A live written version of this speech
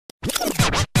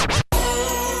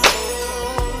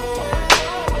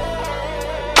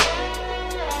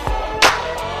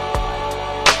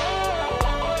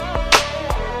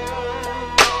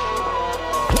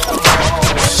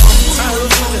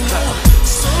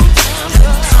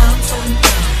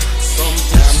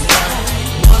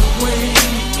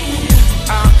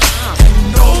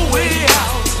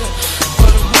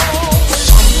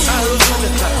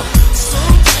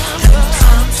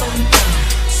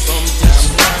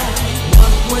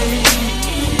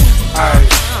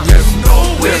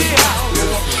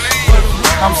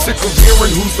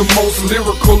the most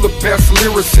lyrical, the best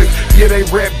lyricist. Yeah, they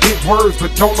rap big words, but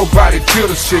don't nobody feel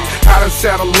the shit. I done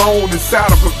sat alone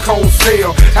inside of a cold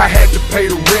cell. I had to pay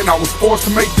the rent, I was forced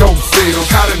to make dope sales.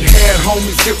 I done had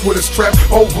homies hit with a strap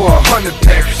over 100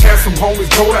 pack. Had some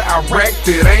homies go to Iraq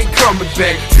that ain't coming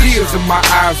back. Tears in my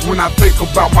eyes when I think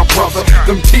about my brother.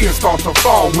 Them tears start to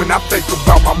fall when I think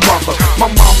about my mother.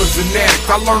 My mama's an addict,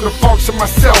 I learned to function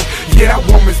myself. Yeah, that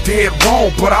woman's dead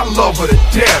wrong, but I love her to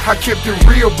death. I kept it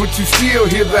real, but you still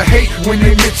hear the hate when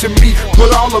they mention me.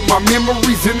 Put all of my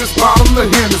memories in this bottle of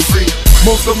Hennessy.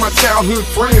 Most of my childhood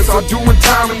friends are doing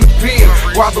time in the pen,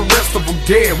 while the rest of them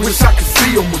dead. Wish I could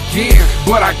see them again,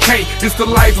 but I can't. It's the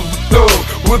life of a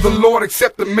thug. Will the Lord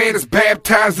accept the man that's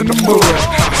baptized in the mud?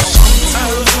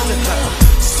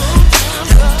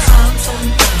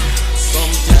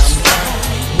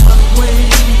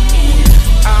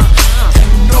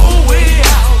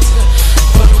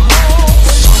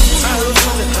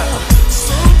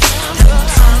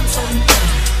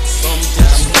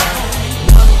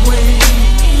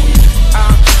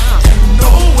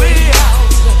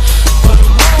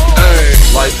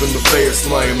 Life in the fast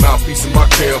lane, mouthpiece in my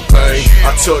campaign.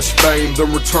 I touch fame,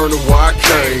 then return to where I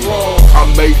came. I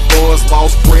made funds,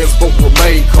 lost friends, but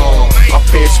remain calm. I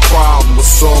patch problems, but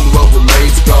some love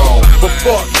remains gone. But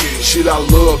fuck it, shit I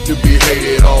love to be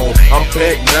hated on. I'm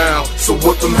back now, so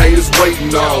what them haters waiting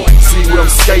on? See where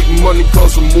I'm skating, money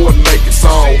comes from more than making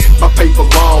songs. My paper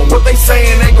long, what they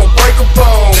saying ain't gon' break a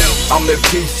bone. I'm that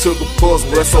piece to the puzzle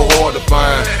that's so hard to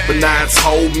find. But now it's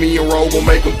hold me and roll gon'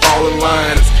 make them fall in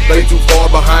line. They too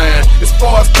far behind. As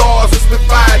far as cars, it's been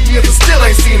 5 years and still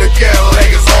ain't seen a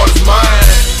Cadillac as hard as mine.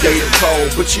 Gator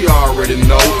cold, but you already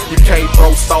know you can't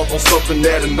throw salt on something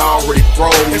that done already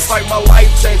froze. It's like my life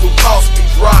change will cost me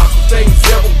drops. Will things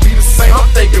ever be the same? I'm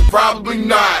thinking probably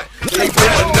not. They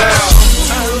better now.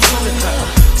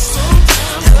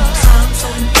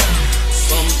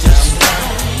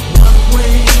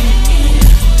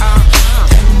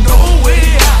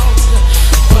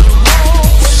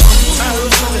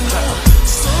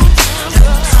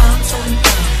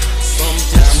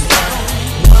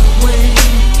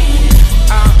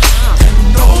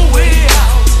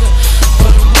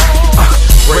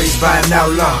 By an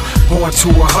outlaw, born to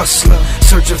a hustler,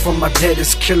 searching for my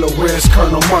daddy's killer. Where's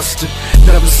Colonel Mustard?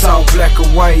 Never saw black or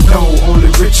white, no,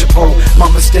 only rich or poor.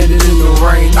 Mama standing in the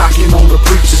rain, knocking on the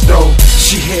preacher's door.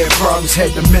 She had problems, had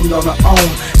to mend on her own,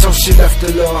 so she left a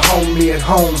little homie at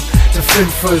home to fend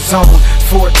for his own.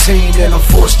 14 and I'm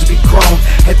forced to be grown.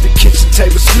 At the kitchen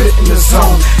table, splitting the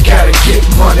zone. Gotta get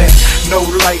money, no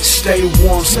lights, stay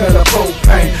warm, smell of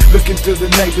propane. Looking through the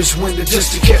neighbor's window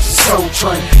just to catch a soul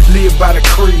train. Live by the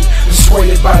creed,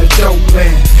 persuaded by the dope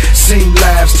man. Seen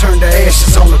lives turn to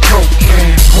ashes on the coke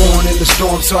can. Born in the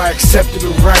storm, so I accepted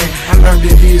the rain. I learned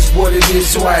it is what it is,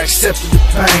 so I accepted the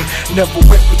pain. Never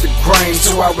went with the grain,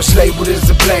 so I was labeled as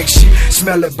a black sheep.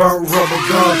 Smell of burnt rubber,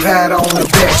 gunpowder on the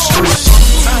back street.